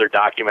to be out there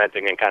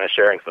documenting and kind of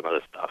sharing some of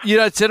this stuff.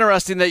 It's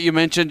interesting that you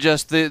mentioned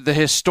just the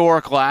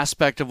historical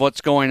aspect of what's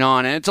going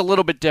on, and it's a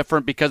little bit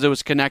different because it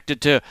was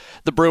connected to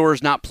the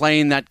Brewers not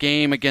playing that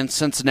game against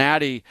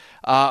Cincinnati.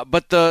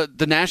 But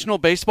the National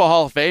Baseball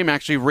Hall of Fame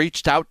actually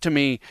reached out to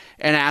me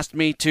and asked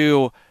me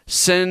to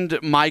send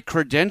my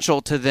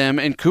credential to them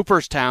in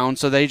Cooperstown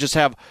so they just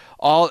have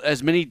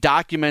as many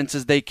documents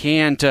as they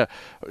can to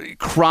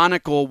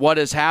chronicle what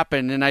has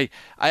happened. And I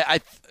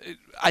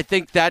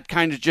think that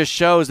kind of just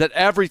shows that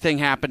everything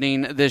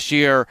happening this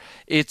year,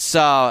 it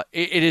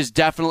is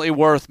definitely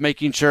worth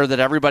making sure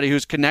that everybody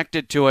who's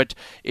connected to it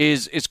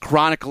is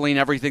chronicling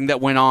everything that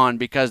went on,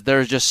 because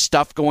there's just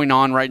stuff going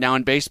on right now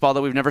in baseball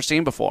that we've never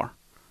seen before.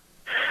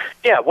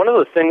 Yeah, one of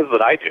the things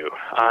that I do,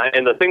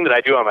 and the thing that I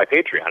do on my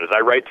Patreon, is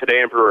I write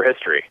Today in Brewer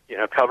History,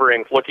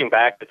 looking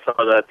back at some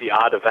of the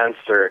odd events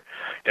or,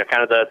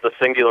 kind of the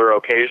singular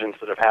occasions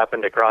that have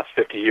happened across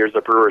 50 years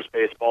of Brewers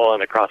baseball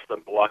and across the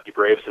Milwaukee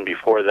Braves and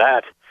before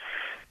that.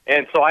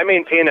 And so I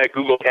maintain a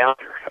Google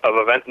calendar of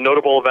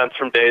notable events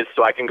from days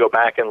so I can go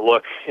back and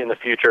look in the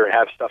future and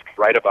have stuff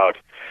to write about.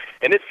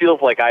 And it feels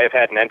like I have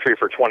had an entry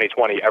for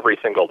 2020 every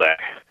single day.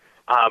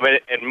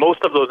 And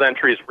most of those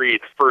entries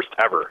read first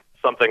ever,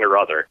 something or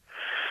other.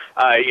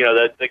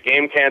 The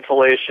game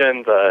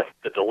cancellation, the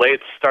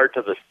delayed start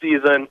to the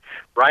season,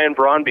 Brian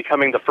Braun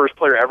becoming the first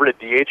player ever to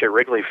DH at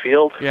Wrigley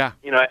Field. Yeah.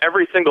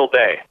 Every single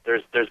day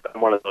there's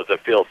been one of those, it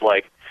feels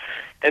like.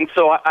 And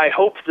so I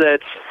hope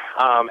that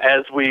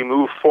as we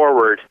move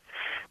forward,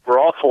 we're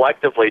all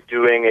collectively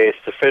doing a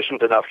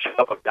sufficient enough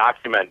job of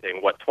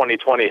documenting what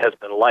 2020 has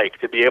been like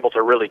to be able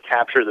to really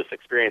capture this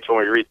experience when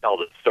we retell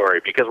the story,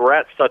 because we're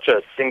at such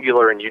a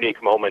singular and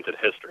unique moment in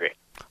history.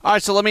 All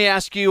right, so let me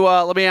ask you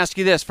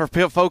this: for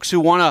folks who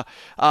want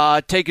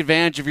to take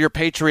advantage of your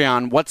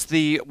Patreon, what's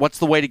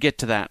the way to get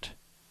to that?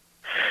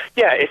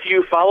 Yeah, if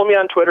you follow me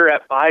on Twitter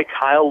at by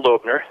Kyle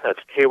Lobner, that's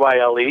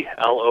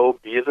KYLELOB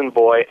as in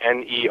boy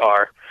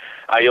NER.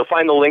 You'll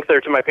find the link there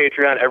to my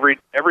Patreon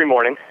every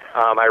morning.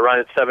 I run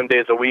it 7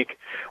 days a week,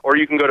 or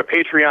you can go to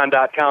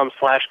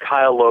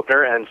patreon.com/Kyle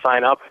Lobner and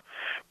sign up.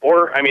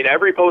 Or,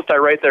 every post I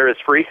write there is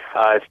free.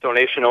 It's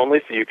donation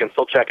only, so you can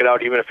still check it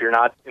out even if you're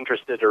not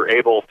interested or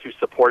able to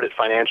support it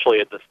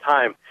financially at this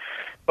time.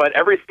 But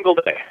every single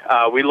day,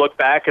 we look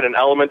back at an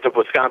element of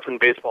Wisconsin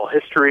baseball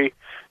history.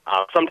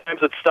 Sometimes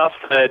it's stuff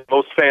that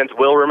most fans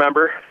will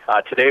remember.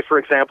 Today, for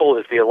example,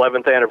 is the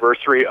 11th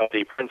anniversary of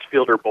the Prince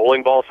Fielder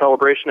bowling ball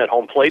celebration at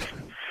home plate.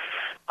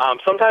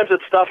 Sometimes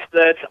it's stuff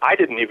that I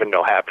didn't even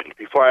know happened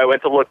before I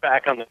went to look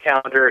back on the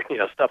calendar,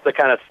 stuff that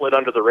kind of slid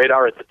under the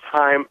radar at the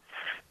time.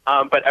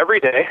 But every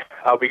day,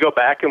 we go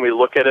back and we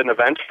look at an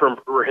event from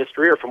Brewer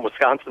history or from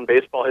Wisconsin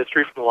baseball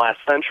history from the last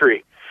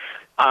century,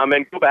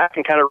 and go back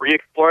and kind of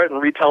re-explore it and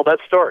retell that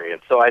story.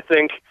 And so I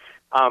think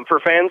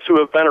for fans who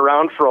have been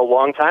around for a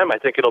long time, I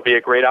think it'll be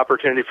a great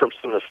opportunity for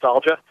some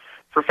nostalgia.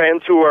 For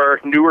fans who are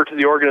newer to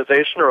the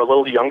organization or a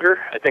little younger,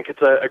 I think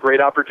it's a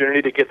great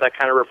opportunity to get that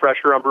kind of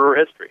refresher on Brewer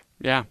history.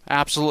 Yeah,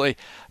 absolutely.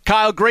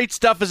 Kyle, great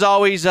stuff as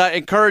always.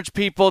 Encourage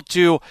people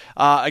to,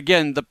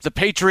 again, the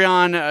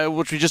Patreon,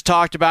 which we just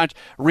talked about,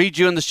 read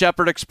you in the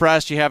Shepherd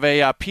Express. You have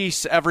a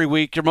piece every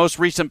week, your most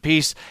recent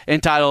piece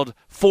entitled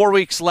 4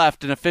 Weeks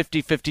Left in a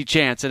 50-50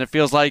 Chance. And it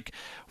feels like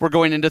we're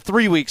going into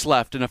 3 weeks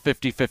left in a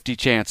 50-50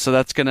 chance. So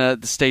that's going to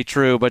stay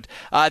true. But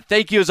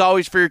thank you as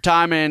always for your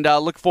time, and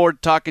look forward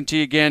to talking to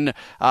you again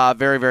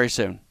very, very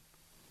soon.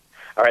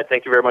 All right.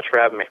 Thank you very much for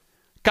having me.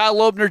 Kyle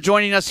Lobner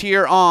joining us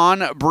here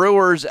on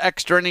Brewers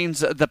Extra Innings,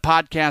 the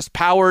podcast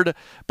powered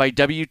by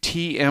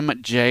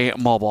WTMJ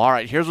Mobile. All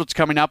right, here's what's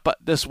coming up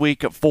this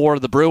week for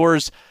the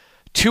Brewers.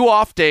 2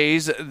 off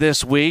days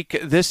this week.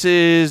 This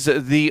is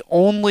the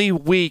only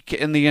week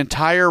in the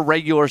entire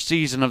regular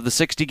season of the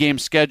 60-game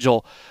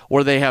schedule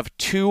where they have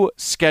 2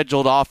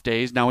 scheduled off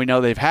days. Now, we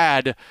know they've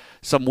had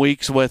some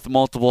weeks with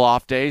multiple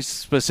off days,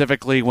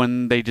 specifically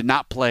when they did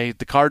not play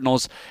the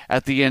Cardinals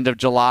at the end of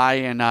July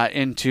and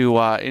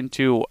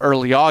into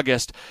early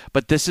August.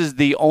 But this is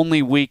the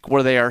only week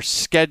where they are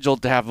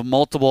scheduled to have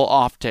multiple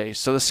off days.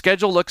 So the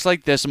schedule looks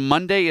like this.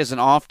 Monday is an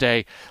off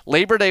day.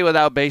 Labor Day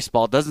without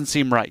baseball doesn't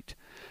seem right.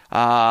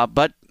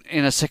 But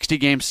in a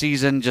 60-game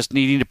season, just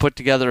needing to put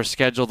together a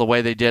schedule the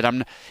way they did.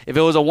 If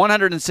it was a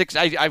 106,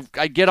 I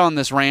get on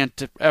this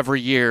rant every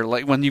year.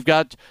 Like when you've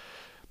got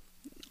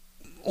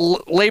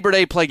Labor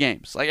Day, play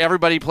games. Like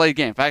everybody plays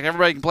games. In fact,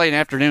 everybody can play an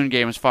afternoon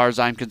game as far as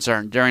I'm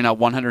concerned during a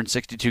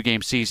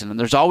 162-game season. And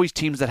there's always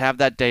teams that have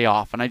that day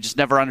off, and I just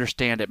never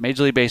understand it.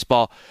 Major League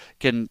Baseball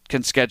can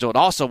schedule it.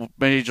 Also,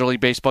 Major League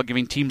Baseball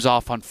giving teams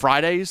off on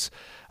Fridays.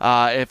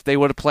 If they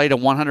would have played a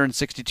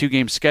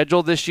 162-game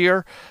schedule this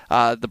year,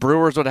 the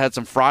Brewers would have had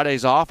some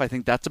Fridays off. I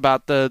think that's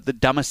about the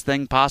dumbest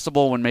thing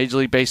possible when Major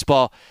League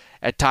Baseball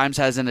at times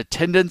has an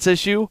attendance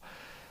issue.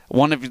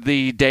 One of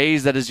the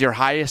days that is your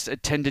highest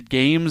attended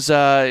games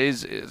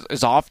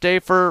is off day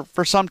for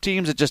some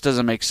teams. It just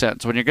doesn't make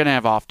sense. When you're going to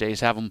have off days,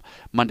 have them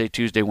Monday,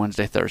 Tuesday,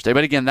 Wednesday, Thursday.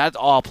 But again, that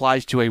all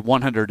applies to a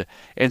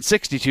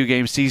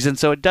 162-game season,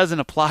 so it doesn't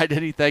apply to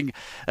anything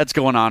that's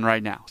going on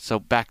right now. So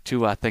back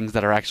to things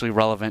that are actually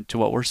relevant to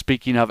what we're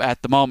speaking of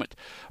at the moment.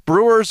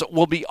 Brewers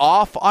will be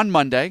off on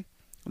Monday.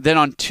 Then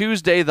on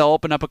Tuesday, they'll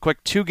open up a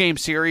quick 2-game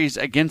series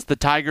against the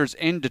Tigers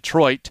in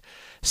Detroit.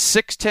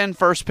 6:10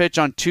 first pitch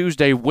on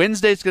Tuesday.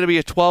 Wednesday is going to be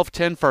a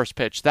 12:10 first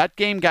pitch. That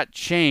game got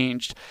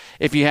changed.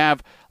 If you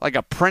have like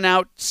a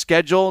printout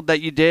schedule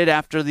that you did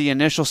after the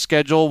initial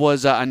schedule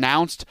was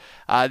announced,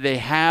 they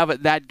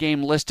have that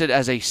game listed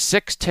as a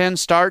 6:10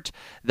 start.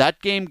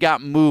 That game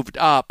got moved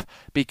up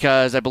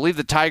because I believe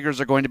the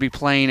Tigers are going to be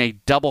playing a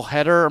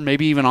doubleheader, or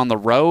maybe even on the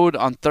road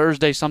on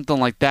Thursday, something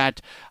like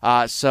that.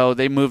 So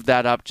they moved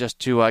that up just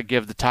to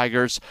give the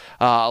Tigers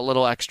a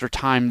little extra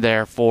time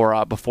there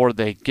for before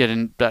they get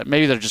in.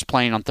 Maybe they're just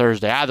playing on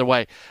Thursday. Either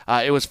way,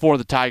 it was for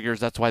the Tigers.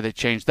 That's why they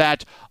changed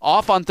that.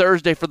 Off on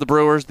Thursday for the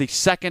Brewers, the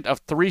second of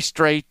 3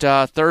 straight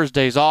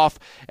Thursdays off,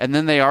 and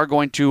then they are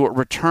going to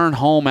return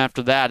home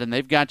after that, and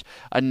they've got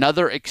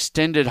another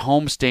extended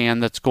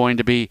homestand that's going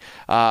to be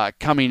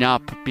coming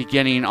up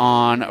beginning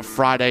on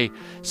Friday,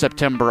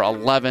 September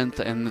 11th,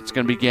 and it's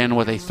going to begin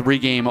with a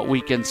 3-game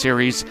weekend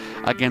series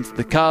against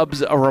the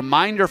Cubs. A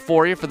reminder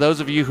for you, for those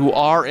of you who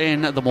are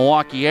in the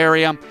Milwaukee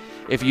area,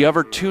 if you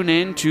ever tune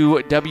in to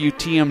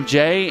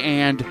WTMJ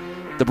and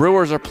the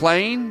Brewers are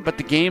playing, but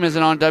the game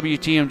isn't on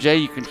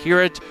WTMJ, you can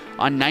hear it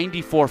on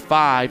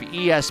 94.5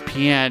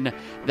 ESPN.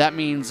 That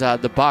means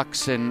the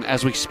Bucks, and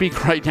as we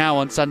speak right now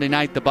on Sunday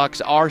night, the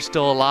Bucks are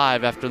still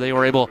alive after they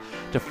were able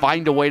to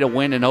find a way to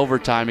win in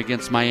overtime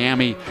against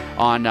Miami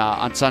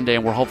on Sunday,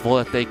 and we're hopeful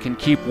that they can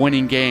keep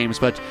winning games.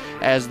 But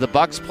as the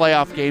Bucks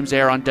playoff games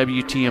air on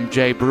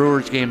WTMJ,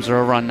 Brewers games are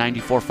over on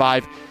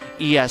 94.5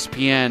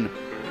 ESPN.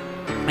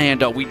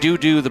 And we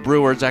do the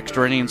Brewers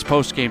Extra Innings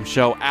postgame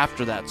show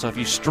after that. So if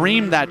you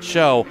stream that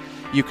show,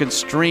 you can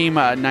stream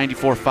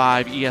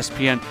 94.5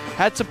 ESPN.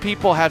 Had some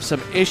people have some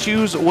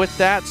issues with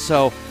that.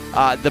 So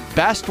the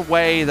best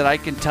way that I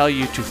can tell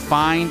you to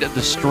find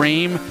the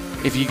stream,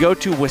 if you go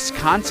to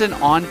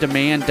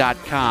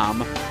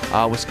WisconsinOnDemand.com,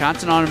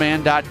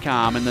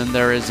 WisconsinOnDemand.com, and then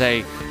there is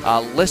a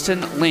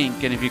listen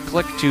link. And if you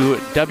click to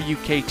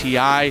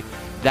WKTI,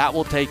 that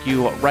will take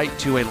you right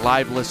to a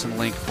live listen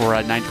link for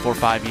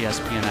 94.5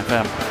 ESPN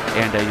FM,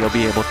 and you'll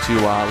be able to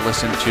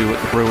listen to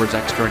the Brewers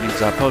Extra Innings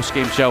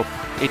postgame show.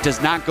 It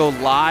does not go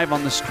live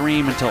on the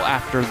stream until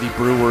after the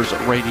Brewers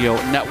Radio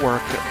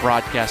Network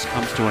broadcast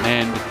comes to an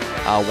end.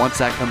 Once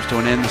that comes to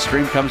an end, the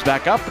stream comes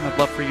back up, and I'd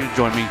love for you to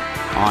join me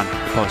on the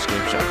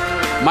postgame show.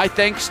 My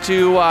thanks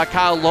to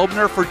Kyle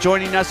Lobner for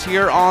joining us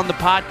here on the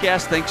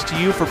podcast. Thanks to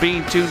you for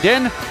being tuned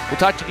in. We'll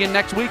talk to you again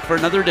next week for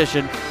another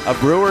edition of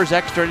Brewers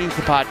Extra Innings,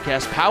 the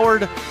podcast,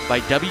 powered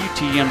by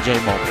WTMJ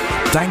Mobile.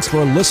 Thanks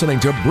for listening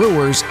to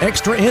Brewers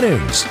Extra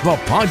Innings, the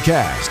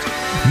podcast.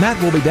 Matt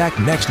will be back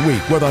next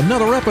week with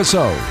another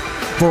episode.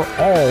 For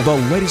all the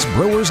latest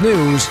Brewers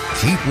news,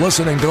 keep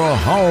listening to the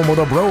home of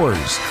the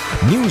Brewers.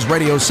 News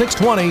Radio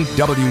 620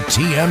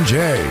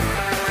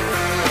 WTMJ.